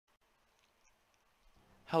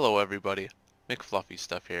Hello everybody, McFluffy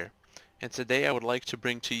Stuff here, and today I would like to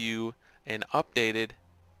bring to you an updated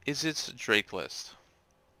Izzet Drake list.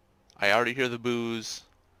 I already hear the boos,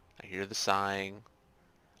 I hear the sighing,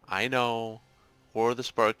 I know, War of the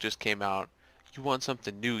Spark just came out, you want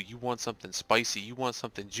something new, you want something spicy, you want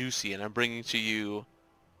something juicy, and I'm bringing to you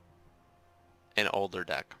an older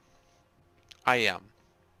deck. I am.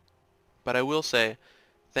 But I will say,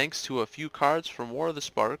 thanks to a few cards from War of the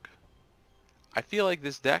Spark, I feel like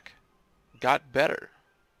this deck got better.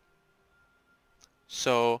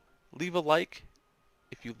 So leave a like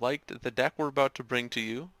if you liked the deck we're about to bring to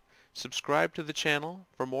you. Subscribe to the channel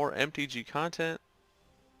for more MTG content,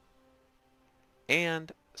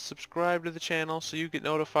 and subscribe to the channel so you get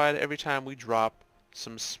notified every time we drop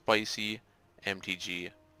some spicy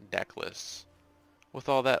MTG deck lists. With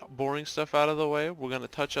all that boring stuff out of the way, we're going to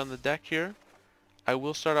touch on the deck here. I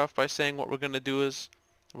will start off by saying what we're going to do is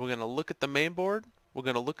we're going to look at the main board, we're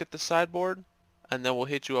going to look at the sideboard, and then we'll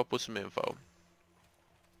hit you up with some info.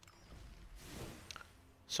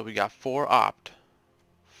 So we got 4 Opt,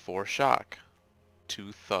 4 Shock,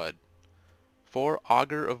 2 Thud, 4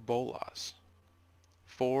 Augur of Bolas,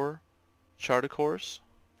 4 Chart a Course,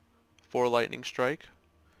 4 Lightning Strike,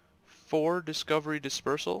 4 Discovery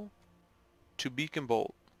Dispersal, 2 Beacon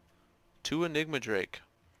Bolt, 2 Enigma Drake,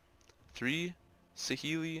 3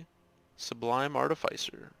 Saheeli Sublime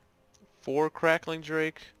Artificer, 4 Crackling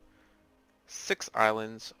Drake, 6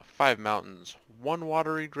 Islands, 5 Mountains, 1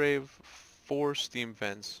 Watery Grave, 4 Steam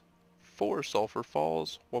Vents, 4 Sulphur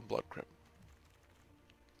Falls, 1 Blood Crypt.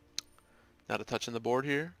 Now to touch on the board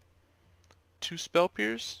here, 2 Spell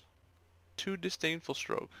Pierce, 2 Disdainful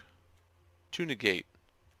Stroke, 2 Negate,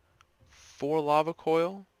 4 Lava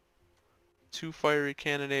Coil, 2 Fiery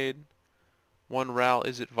Cannonade, 1 Ral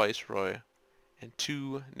Izzet Viceroy, and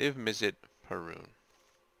 2 Niv Mizzet Haroon.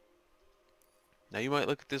 Now you might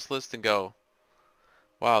look at this list and go,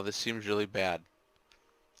 wow, this seems really bad.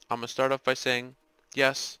 I'm going to start off by saying,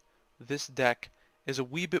 yes, this deck is a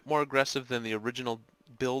wee bit more aggressive than the original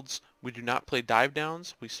builds. We do not play dive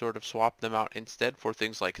downs. We sort of swap them out instead for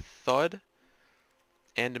things like Thud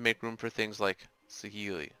and to make room for things like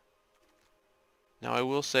Saheeli. Now I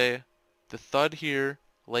will say the Thud here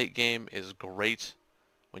late game is great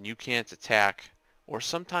when you can't attack, or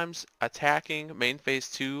sometimes attacking main phase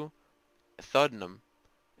 2, thudding them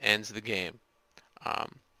ends the game.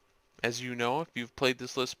 As you know, if you've played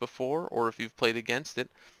this list before or if you've played against it,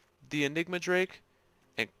 the Enigma Drake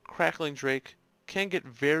and Crackling Drake can get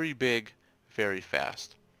very big very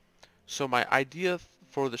fast. So my idea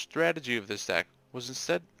for the strategy of this deck was,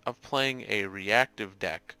 instead of playing a reactive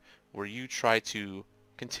deck where you try to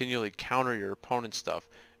continually counter your opponent's stuff,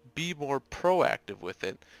 be more proactive with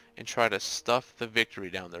it and try to stuff the victory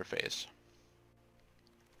down their face.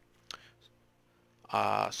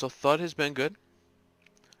 So Thud has been good.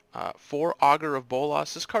 4 Augur of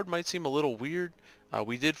Bolas. This card might seem a little weird.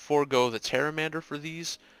 We did forego the Terramander for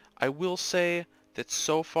these. I will say that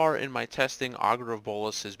so far in my testing, Augur of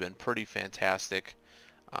Bolas has been pretty fantastic.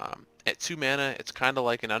 At 2 mana, it's kind of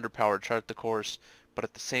like an underpowered Chart the Course, but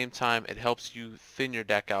at the same time, it helps you thin your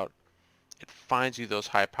deck out. It finds you those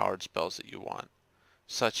high-powered spells that you want,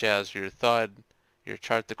 such as your Thud, your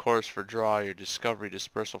Chart the Course for draw, your Discovery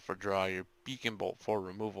Dispersal for draw, your Beacon Bolt for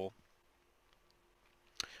removal.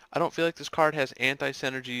 I don't feel like this card has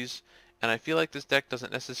anti-synergies, and I feel like this deck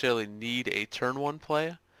doesn't necessarily need a turn 1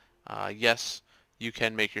 play. Yes, you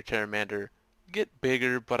can make your Terramander get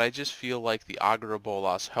bigger, but I just feel like the Augur of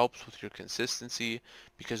Bolas helps with your consistency,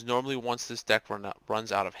 because normally once this deck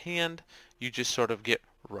runs out of hand, you just sort of get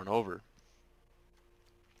run over.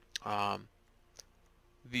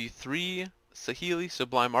 The 3 Saheeli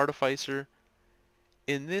Sublime Artificer.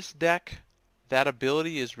 In this deck, that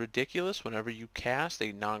ability is ridiculous. Whenever you cast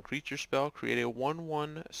a non-creature spell, create a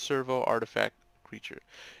 1/1 servo artifact creature.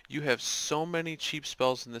 You have so many cheap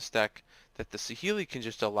spells in this deck that the Saheeli can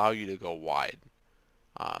just allow you to go wide.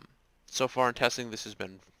 So far in testing, this has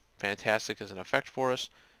been fantastic as an effect for us.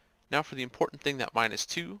 Now for the important thing, that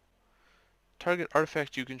 -2. Target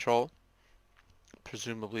artifact you control,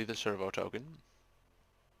 presumably the servo token,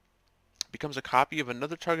 becomes a copy of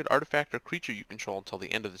another target artifact or creature you control until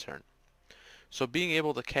the end of the turn. So being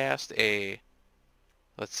able to cast a,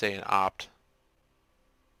 let's say an Opt,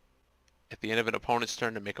 at the end of an opponent's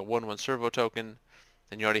turn to make a 1/1 servo token,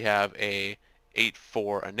 then you already have a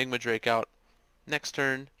 8/4 Enigma Drake out. Next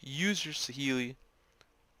turn, use your Saheeli,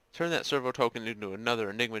 turn that servo token into another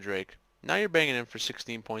Enigma Drake. Now you're banging in for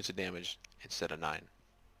 16 points of damage instead of 9.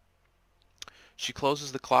 She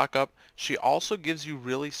closes the clock up. She also gives you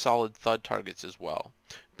really solid Thud targets as well.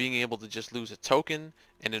 Being able to just lose a token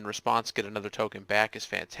and in response get another token back is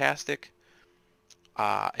fantastic.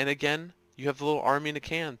 And again, you have the little army in a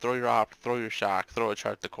can. Throw your opt, throw your shock, throw a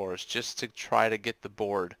chart the course just to try to get the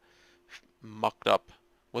board mucked up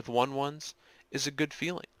with 1/1s is a good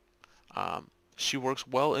feeling. She works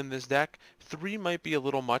well in this deck. 3 might be a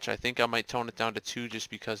little much. I think I might tone it down to 2 just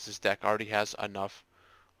because this deck already has enough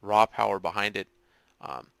raw power behind it.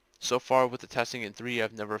 So far with the testing in 3,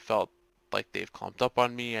 I've never felt like they've clumped up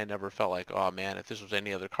on me. I never felt like, oh man, if this was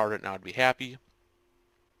any other card right now, I'd be happy.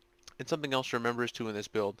 And something else to remember is too in this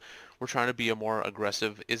build, we're trying to be a more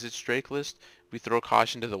aggressive Izzet Drakes list. We throw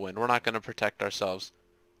caution to the wind. We're not going to protect ourselves.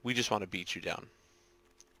 We just want to beat you down.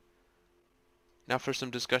 Now for some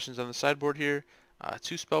discussions on the sideboard here.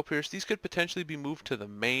 2 Spell Pierce. These could potentially be moved to the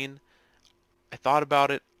main. I thought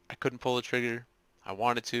about it. I couldn't pull the trigger. I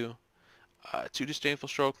wanted to. 2 Disdainful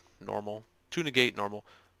Stroke, normal. 2 Negate, normal.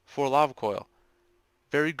 4 Lava Coil.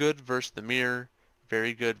 Very good versus the Mirror.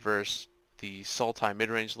 Very good versus the Sultai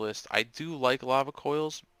midrange list. I do like Lava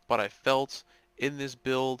Coils, but I felt in this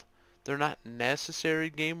build they're not necessary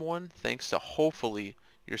game 1 thanks to hopefully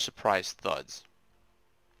your surprise thuds.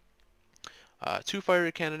 2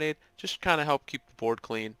 Fiery Cannonade, just kind of help keep the board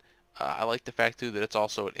clean. I like the fact too that it's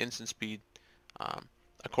also at instant speed.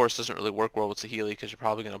 Of course, doesn't really work well with Saheeli because you're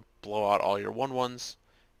probably going to blow out all your 1/1s,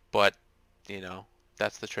 but you know,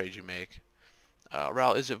 that's the trade you make.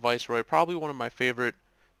 Ral Izzet Viceroy, probably one of my favorite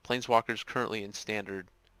planeswalkers currently in standard.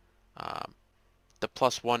 The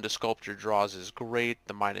 +1 to sculpture draws is great.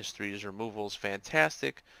 The -3 is removal is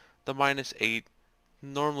fantastic. The -8,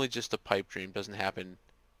 normally just a pipe dream, doesn't happen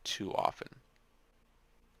too often.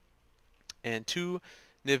 And 2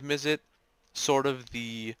 Niv Mizzet, sort of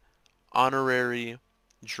the honorary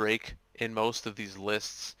Drake in most of these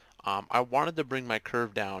lists. I wanted to bring my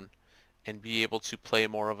curve down and be able to play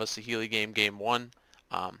more of a Saheeli game 1.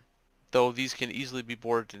 Though these can easily be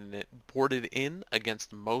boarded in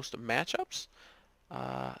against most matchups.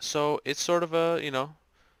 So it's sort of a, you know,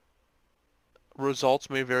 results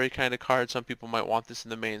may vary kind of card. Some people might want this in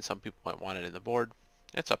the main, some people might want it in the board.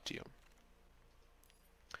 It's up to you.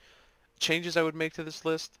 Changes I would make to this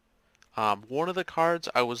list. One of the cards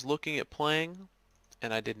I was looking at playing,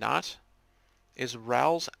 and I did not, is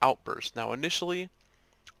Ral's Outburst. Now initially,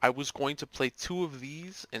 I was going to play 2 of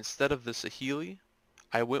these instead of the Saheeli.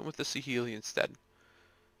 I went with the Saheeli instead.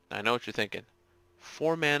 Now I know what you're thinking.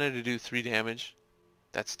 4 mana to do 3 damage.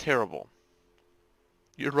 That's terrible.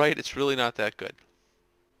 You're right, it's really not that good.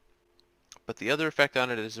 But the other effect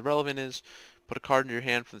on it is irrelevant is put a card in your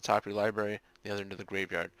hand from the top of your library, the other into the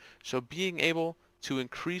graveyard. So being able to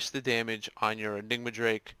increase the damage on your Enigma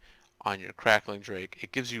Drake, on your Crackling Drake,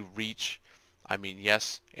 it gives you reach. I mean,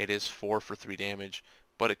 yes, it is 4 for 3 damage,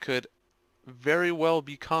 but it could very well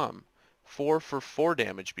become 4 for 4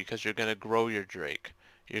 damage because you're going to grow your Drake.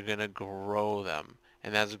 You're going to grow them,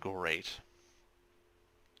 and that's great.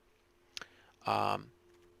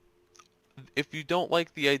 If you don't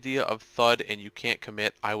like the idea of Thud and you can't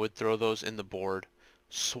commit, I would throw those in the board.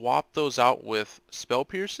 Swap those out with Spell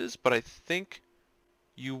Pierces, but I think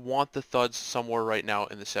you want the Thuds somewhere right now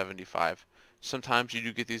in the 75. Sometimes you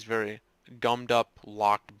do get these very gummed up,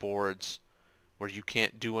 locked boards where you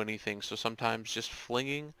can't do anything, so sometimes just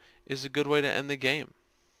flinging is a good way to end the game.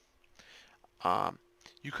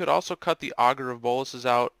 You could also cut the Augur of Boluses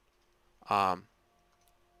out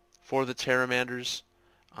for the Terramanders.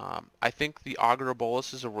 I think the Augur of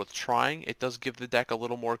Boluses are worth trying. It does give the deck a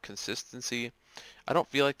little more consistency. I don't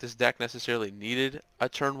feel like this deck necessarily needed a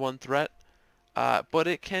turn 1 threat, but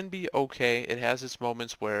it can be okay. It has its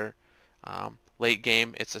moments where late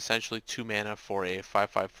game it's essentially 2 mana for a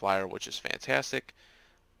 5/5 flyer, which is fantastic,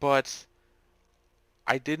 but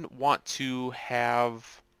I didn't want to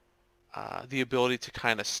have the ability to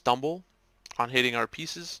kind of stumble on hitting our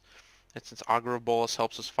pieces. And since Augur of Bolas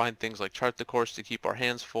helps us find things like Chart the Course to keep our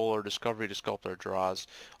hands full or Discovery to sculpt our draws,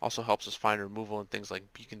 also helps us find removal and things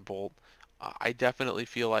like Beacon Bolt, I definitely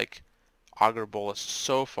feel like Augur of Bolas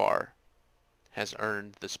so far has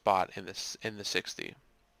earned the spot in the 60.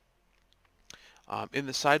 In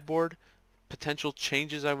the sideboard, potential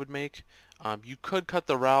changes I would make. You could cut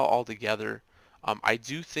the Ral altogether. I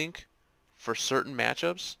do think for certain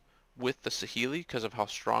matchups with the Saheeli, because of how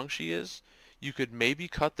strong she is, you could maybe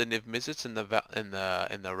cut the Niv Mizzets in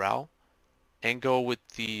the Ral and go with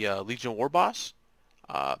the Legion War Boss.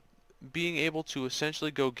 Being able to essentially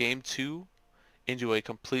go game 2 into a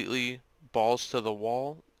completely balls to the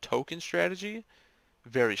wall token strategy,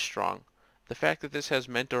 very strong. The fact that this has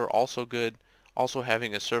Mentor, also good. Also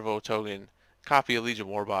having a servo token, copy of Legion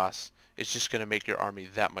War Boss, is just going to make your army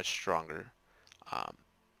that much stronger.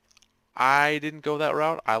 I didn't go that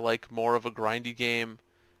route. I like more of a grindy game,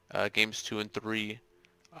 games 2 and 3,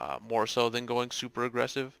 more so than going super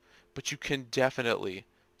aggressive. But you can definitely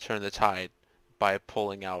turn the tide by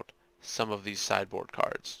pulling out some of these sideboard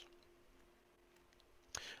cards.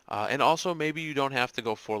 And also, maybe you don't have to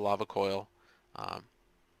go for Lava Coil. Um,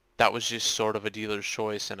 that was just sort of a dealer's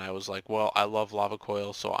choice, and I was like, well, I love Lava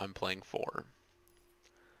Coil, so I'm playing 4.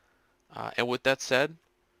 And with that said,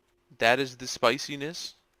 that is the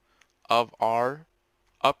spiciness of our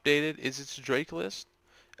updated Izzet Drake list.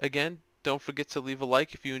 Again, don't forget to leave a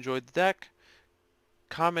like if you enjoyed the deck.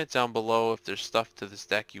 Comment down below if there's stuff to this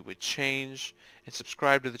deck you would change, and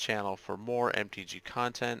subscribe to the channel for more MTG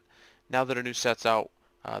content. Now that our new set's out,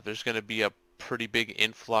 there's going to be a pretty big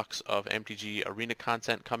influx of MTG Arena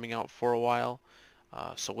content coming out for a while.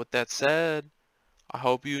 So with that said, I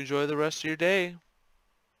hope you enjoy the rest of your day.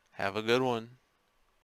 Have a good one.